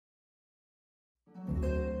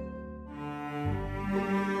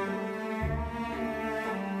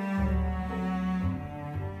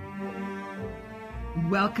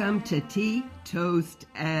Welcome to Tea, Toast,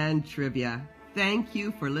 and Trivia. Thank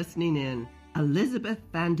you for listening in. Elizabeth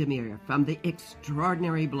Vandermeer from the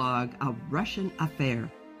extraordinary blog A Russian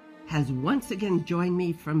Affair has once again joined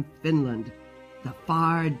me from Finland, the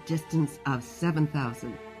far distance of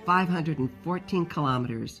 7,514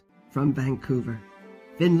 kilometers from Vancouver.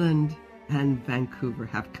 Finland and Vancouver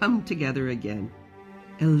have come together again.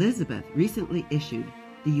 Elizabeth recently issued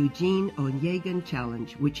the Eugene Onegin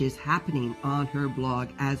Challenge, which is happening on her blog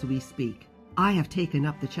as we speak. I have taken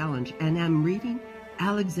up the challenge and am reading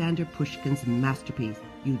Alexander Pushkin's masterpiece,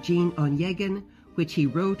 Eugene Onegin, which he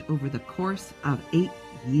wrote over the course of 8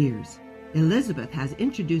 years. Elizabeth has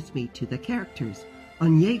introduced me to the characters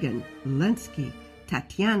Onegin, Lenski,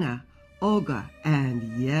 Tatiana, Olga, and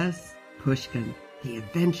yes, Pushkin. The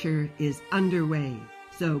adventure is underway.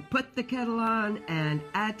 So put the kettle on and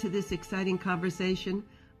add to this exciting conversation.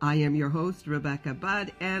 I am your host, Rebecca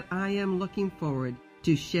Budd, and I am looking forward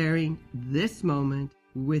to sharing this moment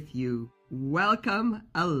with you. Welcome,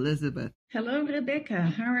 Elizabeth. Hello, Rebecca.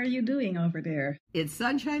 How are you doing over there? It's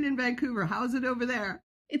sunshine in Vancouver. How's it over there?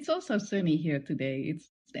 It's also sunny here today.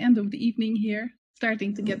 It's the end of the evening here,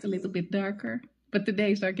 starting to get a little bit darker, but the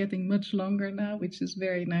days are getting much longer now, which is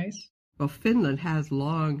very nice. Well, Finland has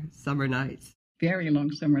long summer nights. Very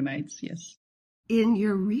long summer nights, yes. In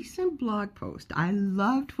your recent blog post, I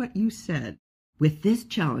loved what you said. With this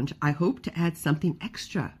challenge, I hope to add something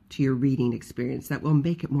extra to your reading experience that will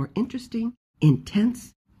make it more interesting,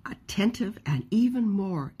 intense, attentive, and even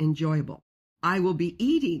more enjoyable. I will be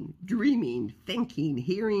eating, dreaming, thinking,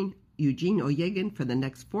 hearing Eugene Onegin for the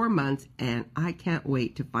next 4 months, and I can't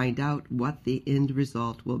wait to find out what the end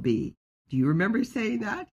result will be. Do you remember saying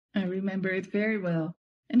that? I remember it very well.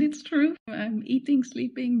 And it's true. I'm eating,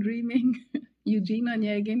 sleeping, dreaming. Eugene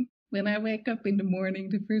Onegin. When I wake up in the morning,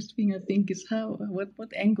 the first thing I think is,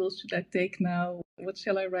 what angles should I take now? What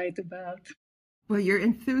shall I write about? Well, your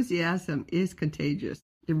enthusiasm is contagious.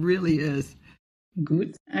 It really is.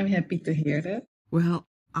 Good. I'm happy to hear that. Well,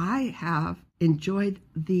 I have enjoyed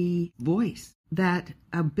the voice. That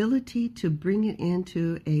ability to bring it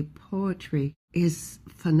into a poetry is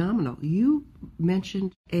phenomenal. You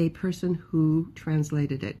mentioned a person who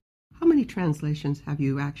translated it. How many translations have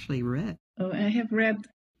you actually read? Oh, I have read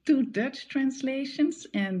 2 Dutch translations,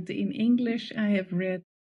 and in English I have read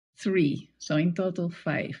 3, so in total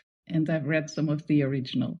 5. And I've read some of the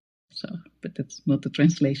original, but that's not the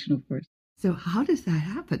translation, of course. So how does that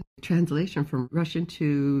happen? Translation from Russian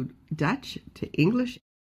to Dutch to English?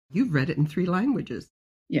 You've read it in 3 languages.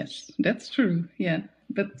 Yes, that's true, yeah.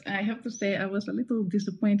 But I have to say I was a little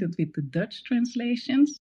disappointed with the Dutch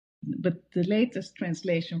translations. But the latest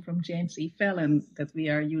translation from James E. Fallon that we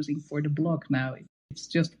are using for the blog now, it's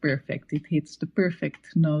just perfect. It hits the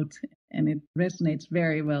perfect note and it resonates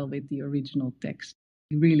very well with the original text.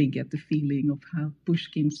 You really get the feeling of how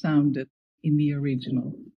Pushkin sounded in the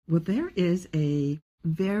original. Well, there is a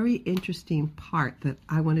very interesting part that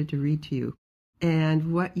I wanted to read to you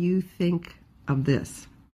and what you think of this.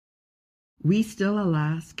 We still,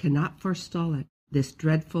 alas, cannot forestall it, this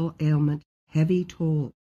dreadful ailment, heavy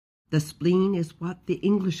toll. The spleen is what the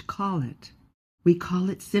English call it. We call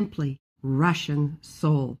it simply Russian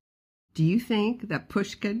soul. Do you think that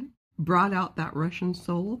Pushkin brought out that Russian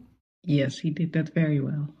soul? Yes, he did that very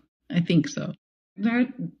well. I think so. There are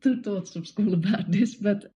 2 thoughts of school about this,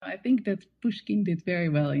 but I think that Pushkin did very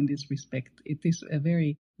well in this respect. It is a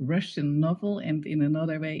very Russian novel, and in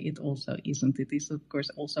another way it also isn't. It is, of course,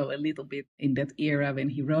 also a little bit in that era when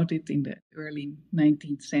he wrote it in the early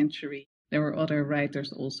 19th century. There were other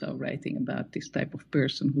writers also writing about this type of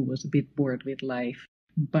person who was a bit bored with life.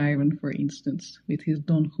 Byron, for instance, with his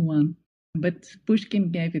Don Juan. But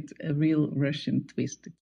Pushkin gave it a real Russian twist.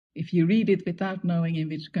 If you read it without knowing in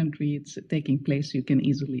which country it's taking place, you can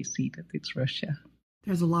easily see that it's Russia.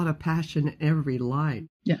 There's a lot of passion in every line.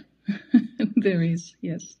 Yeah, there is,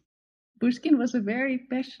 yes. Pushkin was a very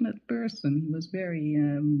passionate person. He was very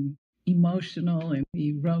emotional and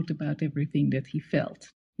he wrote about everything that he felt.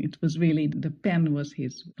 It was really, the pen was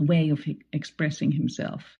his way of expressing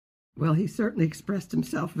himself. Well, he certainly expressed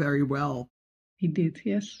himself very well. He did,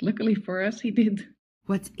 yes. Luckily for us, he did.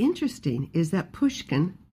 What's interesting is that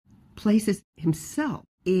Pushkin places himself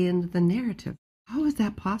in the narrative. How is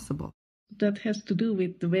that possible? That has to do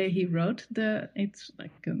with the way he wrote it's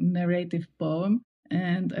like a narrative poem.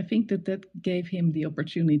 And I think that gave him the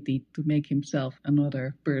opportunity to make himself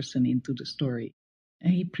another person into the story.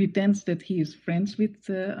 And he pretends that he is friends with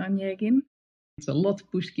Onegin. It's a lot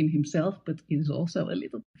Pushkin himself, but he's also a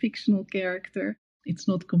little fictional character. It's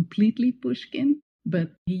not completely Pushkin,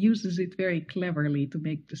 but he uses it very cleverly to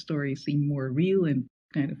make the story seem more real and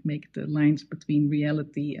kind of make the lines between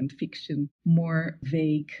reality and fiction more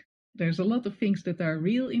vague. There's a lot of things that are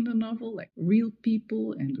real in the novel, like real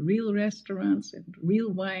people and real restaurants and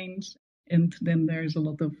real wines. And then there's a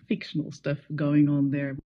lot of fictional stuff going on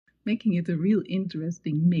there, making it a real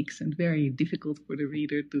interesting mix and very difficult for the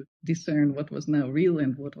reader to discern what was now real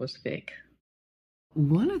and what was fake.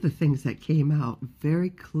 One of the things that came out very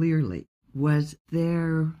clearly was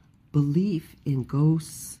their belief in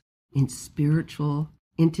ghosts, in spiritual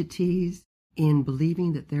entities, in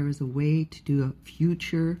believing that there is a way to do a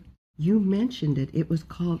future. You mentioned it. It was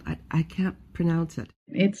called, I can't pronounce it.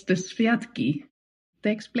 It's the Sviatki. It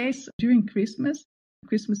takes place during Christmas.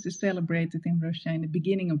 Christmas is celebrated in Russia in the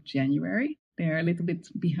beginning of January. They are a little bit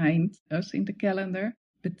behind us in the calendar.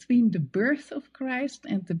 Between the birth of Christ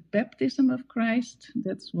and the baptism of Christ,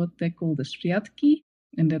 that's what they call the Sviatki.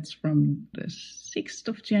 And that's from the 6th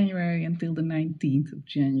of January until the 19th of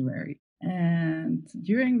January. And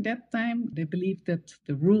during that time, they believe that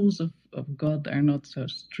the rules of God are not so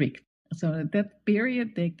strict. So at that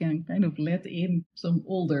period, they can kind of let in some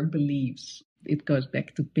older beliefs. It goes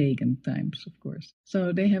back to pagan times, of course.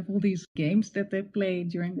 So they have all these games that they play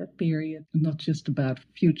during that period, not just about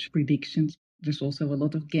future predictions. There's also a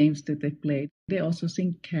lot of games that they play. They also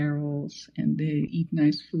sing carols and they eat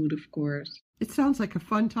nice food, of course. It sounds like a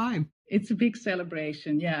fun time. It's a big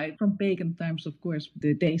celebration, yeah. From pagan times, of course,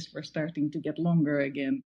 the days were starting to get longer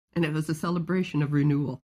again. And it was a celebration of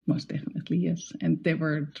renewal. Most definitely, yes. And they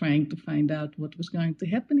were trying to find out what was going to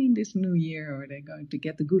happen in this new year. Are they going to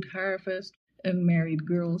get a good harvest? Unmarried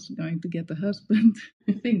girls going to get a husband?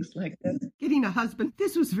 Things like that. Getting a husband,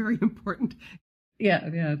 this was very important. Yeah,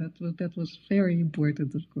 that was very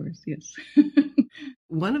important, of course, yes.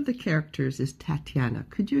 One of the characters is Tatiana.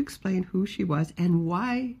 Could you explain who she was and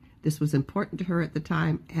why this was important to her at the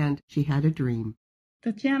time and she had a dream?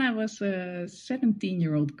 Tatiana was a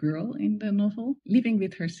 17-year-old girl in the novel, living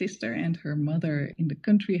with her sister and her mother in the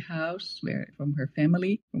country house from her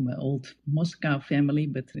family, from an old Moscow family,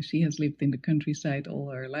 but she has lived in the countryside all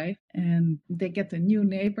her life. And they get a new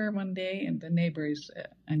neighbor one day, and the neighbor is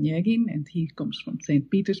Onyegin, and he comes from St.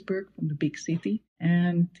 Petersburg, from the big city.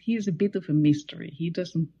 And he is a bit of a mystery. He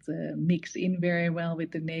doesn't mix in very well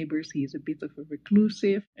with the neighbors. He is a bit of a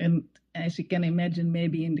reclusive. And as you can imagine,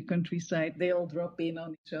 maybe in the countryside, they all drop in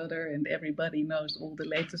on each other and everybody knows all the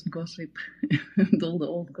latest gossip and all the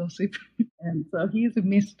old gossip. And so he is a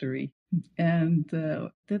mystery. And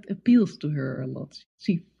that appeals to her a lot.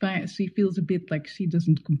 She feels a bit like she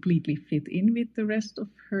doesn't completely fit in with the rest of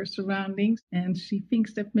her surroundings. And she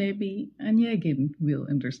thinks that maybe Onyegin will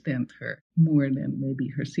understand her more than maybe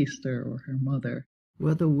her sister or her mother.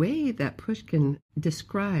 Well, the way that Pushkin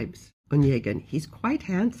describes Onyegin, he's quite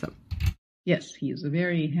handsome. Yes, he is a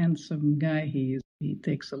very handsome guy. He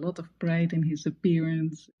takes a lot of pride in his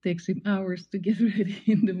appearance. It takes him hours to get ready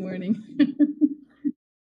in the morning.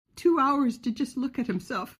 2 hours to just look at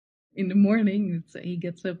himself. In the morning, he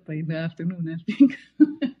gets up in the afternoon, I think.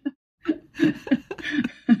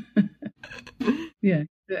 Yeah,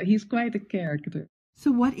 he's quite a character.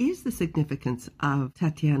 So what is the significance of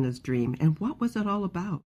Tatiana's dream and what was it all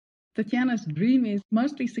about? Tatiana's dream is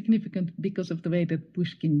mostly significant because of the way that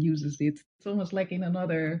Pushkin uses it. It's almost like in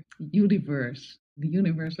another universe, the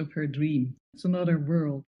universe of her dream. It's another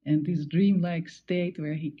world. And this dreamlike state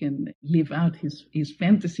where he can live out his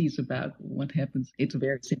fantasies about what happens. It's a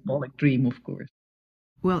very symbolic dream, of course.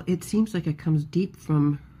 Well, it seems like it comes deep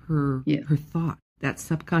from her thought, that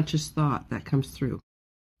subconscious thought that comes through.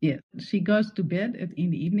 Yes, she goes to bed in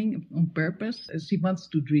the evening on purpose. She wants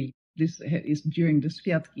to dream. This is during the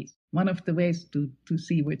Sviatkis. One of the ways to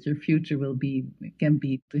see what your future will be can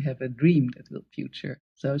be to have a dream that will future.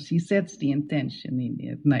 So she sets the intention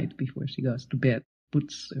at night before she goes to bed,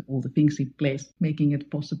 puts all the things in place, making it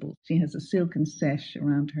possible. She has a silken sash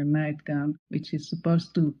around her nightgown, which is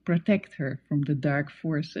supposed to protect her from the dark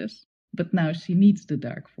forces. But now she needs the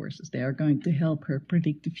dark forces. They are going to help her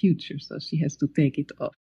predict the future, so she has to take it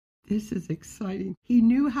off. This is exciting. He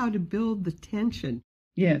knew how to build the tension.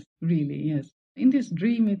 Yes, really, yes. In this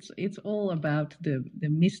dream, it's all about the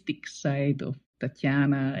mystic side of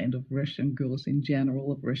Tatiana and of Russian girls in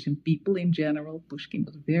general, of Russian people in general. Pushkin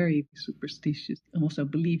was very superstitious, also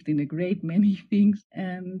believed in a great many things,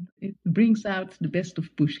 and it brings out the best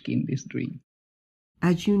of Pushkin, this dream.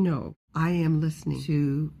 As you know, I am listening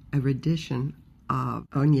to a rendition of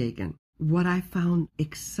Onyegin. What I found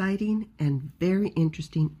exciting and very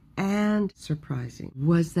interesting and surprising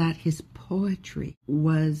was that his poetry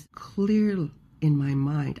was clear in my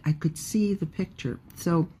mind. I could see the picture.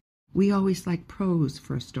 So we always like prose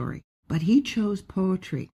for a story, but he chose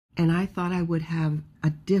poetry, and I thought I would have a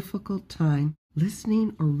difficult time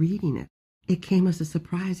listening or reading it, it came as a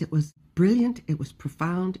surprise. It was brilliant, it was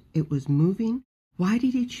profound, it was moving. Why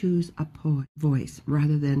did he choose a poet voice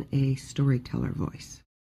rather than a storyteller voice?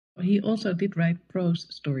 He also did write prose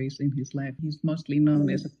stories in his life. He's mostly known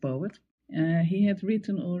as a poet. He had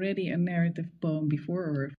written already a narrative poem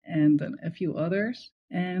before and a few others.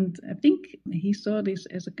 And I think he saw this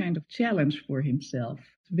as a kind of challenge for himself.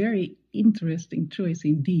 Very interesting choice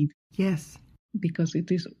indeed. Yes. Because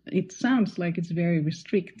it sounds like it's very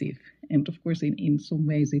restrictive. And of course, in some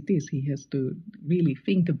ways it is. He has to really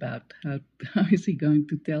think about how is he going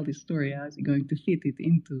to tell this story? How is he going to fit it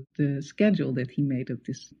into the schedule that he made of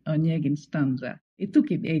this Onegin stanza? It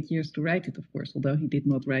took him 8 years to write it, of course, although he did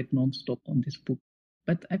not write non-stop on this book.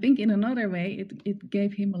 But I think in another way, it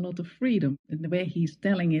gave him a lot of freedom. In the way he's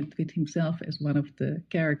telling it with himself as one of the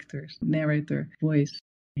characters, narrator, voice,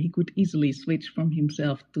 he could easily switch from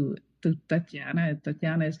himself to Tatiana.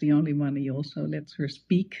 Tatiana is the only one he also lets her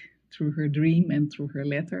speak through her dream and through her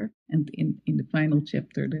letter. And in the final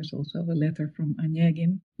chapter, there's also a letter from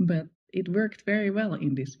Onegin. But it worked very well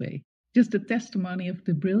in this way. Just a testimony of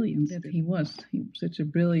the brilliance that he was. He was such a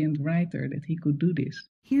brilliant writer that he could do this.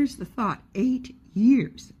 Here's the thought, 8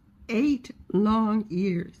 years, 8 long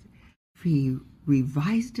years. He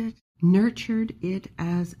revised it, nurtured it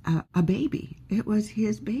as a baby. It was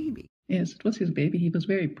his baby. Yes, it was his baby. He was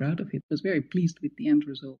very proud of it. He was very pleased with the end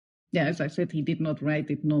result. Yeah, as I said, he did not write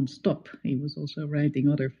it non-stop. He was also writing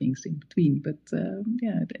other things in between. But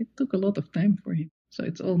it took a lot of time for him. So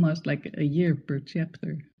it's almost like a year per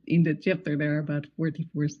chapter. In the chapter, there are about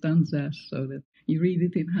 44 stanzas, so that you read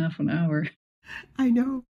it in half an hour. I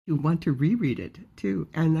know. You want to reread it, too.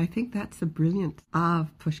 And I think that's the brilliance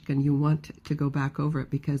of Pushkin. You want to go back over it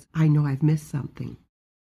because I know I've missed something.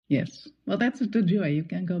 Yes. Well, that's the joy. You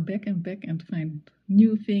can go back and find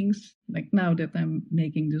new things. Like now that I'm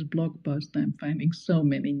making this blog post, I'm finding so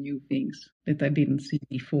many new things that I didn't see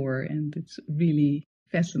before. And it's a really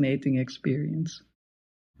fascinating experience.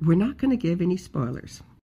 We're not going to give any spoilers,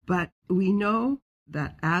 but we know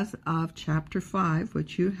that as of chapter 5,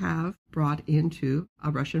 which you have brought into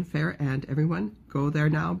a Russian fair, and everyone go there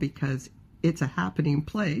now because it's a happening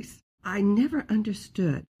place, I never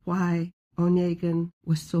understood why Onegin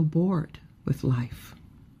was so bored with life.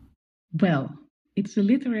 Well, it's a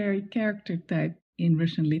literary character type in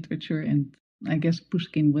Russian literature, and I guess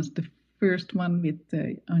Pushkin was the first one with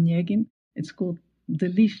Onegin. It's called the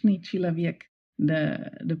Lishny Человек,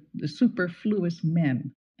 the superfluous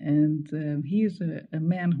man. And he is a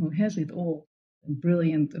man who has it all. A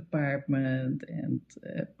brilliant apartment and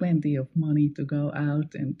plenty of money to go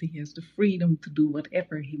out, and he has the freedom to do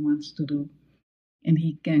whatever he wants to do. And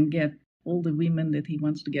he can get all the women that he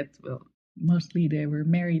wants to get. Well, mostly they were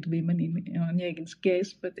married women in Onegin's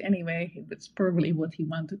case, but anyway, that's probably what he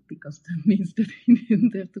wanted because that means that he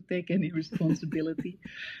didn't have to take any responsibility.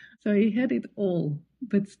 So he had it all,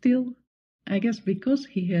 but still, I guess because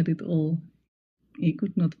he had it all, he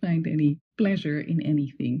could not find any pleasure in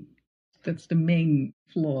anything. That's the main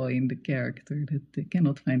flaw in the character, that they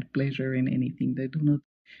cannot find pleasure in anything. They do not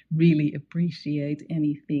really appreciate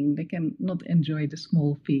anything. They cannot enjoy the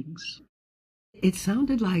small things. It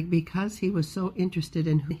sounded like because he was so interested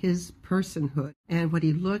in his personhood and what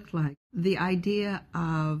he looked like, the idea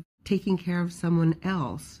of taking care of someone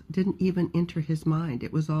else didn't even enter his mind.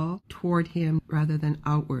 It was all toward him rather than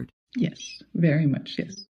outward. Yes, very much,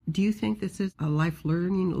 yes. Do you think this is a life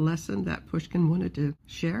learning lesson that Pushkin wanted to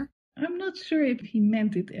share? I'm not sure if he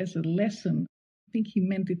meant it as a lesson. I think he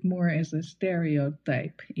meant it more as a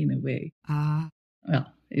stereotype in a way. Well,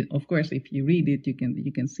 of course, if you read it,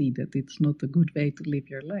 you can see that it's not a good way to live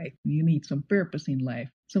your life. You need some purpose in life,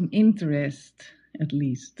 some interest at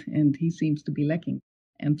least, and he seems to be lacking.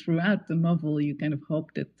 And throughout the novel, you kind of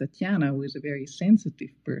hope that Tatiana, who is a very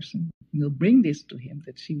sensitive person, will bring this to him,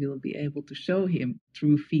 that she will be able to show him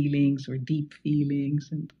true feelings or deep feelings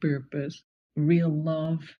and purpose, real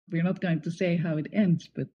love. We're not going to say how it ends,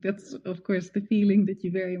 but that's, of course, the feeling that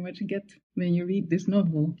you very much get when you read this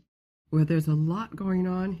novel. Well, there's a lot going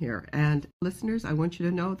on here. And listeners, I want you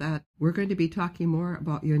to know that we're going to be talking more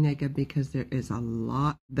about Onegin because there is a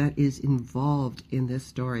lot that is involved in this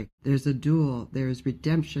story. There's a duel, there's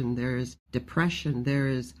redemption, there's depression, there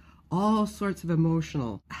is all sorts of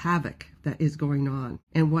emotional havoc that is going on.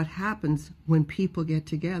 And what happens when people get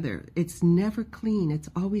together, it's never clean. It's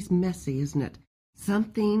always messy, isn't it?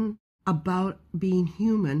 Something about being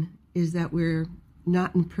human is that we're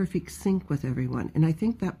not in perfect sync with everyone. And I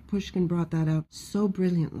think that Pushkin brought that out so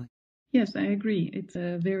brilliantly. Yes, I agree. It's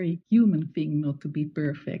a very human thing not to be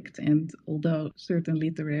perfect. And although certain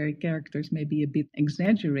literary characters may be a bit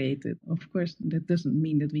exaggerated, of course, that doesn't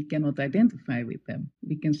mean that we cannot identify with them.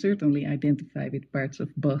 We can certainly identify with parts of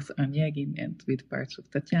both Onegin and with parts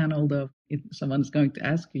of Tatiana, although if someone is going to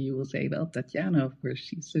ask you, you will say, well, Tatiana, of course,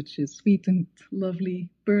 she's such a sweet and lovely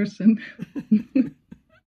person.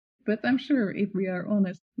 But I'm sure if we are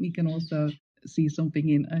honest, we can also see something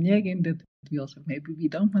in Onegin that we also maybe we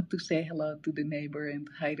don't want to say hello to the neighbor and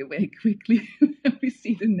hide away quickly when we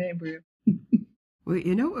see the neighbor. Well,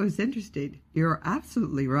 you know what was interesting? You're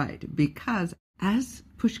absolutely right, because as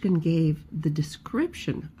Pushkin gave the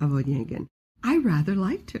description of Onegin, I rather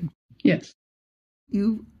liked him. Yes.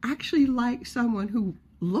 You actually like someone who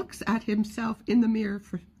looks at himself in the mirror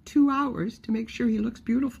for 2 hours to make sure he looks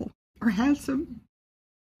beautiful or handsome.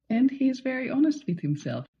 And he is very honest with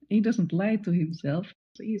himself. He doesn't lie to himself.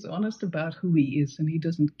 He's honest about who he is, and he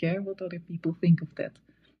doesn't care what other people think of that,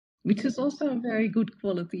 which is also a very good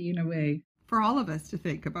quality in a way. For all of us to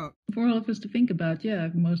think about. For all of us to think about, yeah.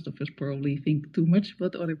 Most of us probably think too much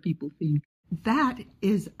what other people think. That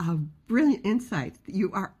is a brilliant insight.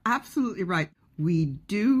 You are absolutely right. We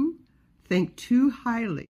do think too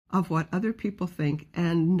highly of what other people think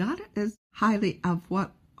and not as highly of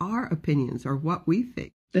what our opinions or what we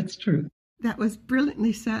think. That's true. That was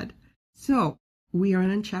brilliantly said. So we are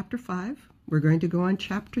in chapter 5. We're going to go on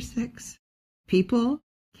chapter 6. People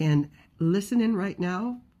can listen in right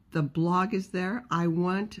now. The blog is there. I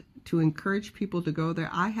want to encourage people to go there.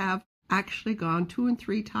 I have actually gone 2 and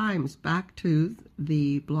 3 times back to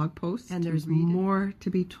the blog post, and there's more to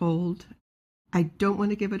be told. I don't want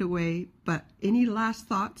to give it away, but any last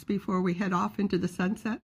thoughts before we head off into the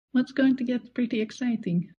sunset? Well, it's going to get pretty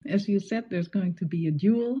exciting. As you said, there's going to be a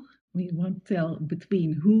duel. We won't tell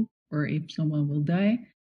between who or if someone will die.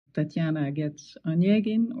 Tatiana gets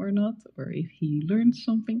Onegin or not, or if he learns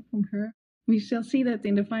something from her. We shall see that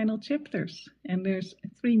in the final chapters. And there's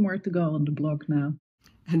 3 more to go on the blog now.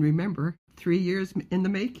 And remember, 3 years in the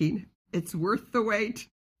making. It's worth the wait.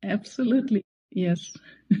 Absolutely. Yes.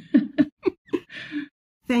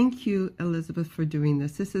 Thank you, Elizabeth, for doing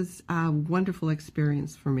this. This is a wonderful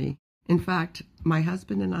experience for me. In fact, my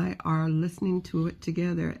husband and I are listening to it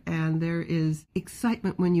together, and there is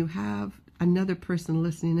excitement when you have another person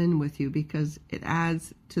listening in with you because it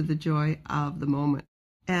adds to the joy of the moment.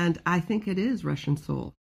 And I think it is Russian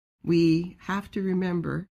Soul. We have to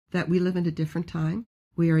remember that we live in a different time.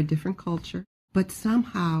 We are a different culture. But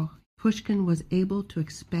somehow, Pushkin was able to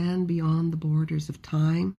expand beyond the borders of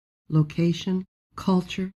time, location,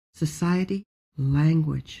 culture, society,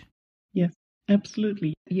 language. Yes,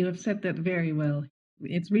 absolutely. You have said that very well.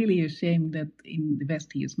 It's really a shame that in the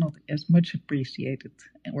West he is not as much appreciated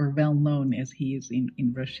or well known as he is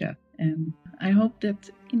in Russia. And I hope that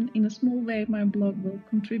in a small way my blog will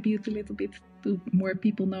contribute a little bit to more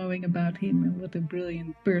people knowing about him and what a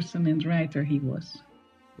brilliant person and writer he was.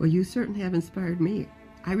 Well, you certainly have inspired me.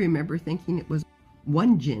 I remember thinking it was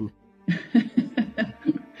one gin.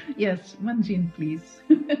 Yes, one gin, please.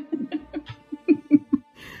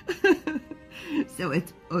 So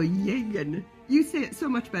it's Onegin. You say it so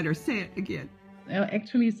much better. Say it again.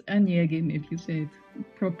 Actually, it's Onegin if you say it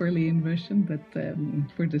properly in Russian, but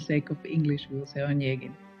for the sake of English, we'll say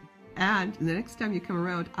Onegin. And the next time you come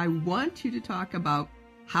around, I want you to talk about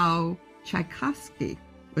how Tchaikovsky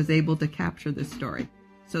was able to capture this story.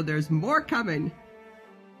 So there's more coming.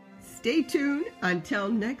 Stay tuned. Until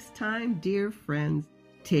next time, dear friends,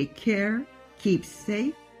 take care, keep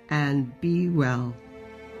safe, and be well.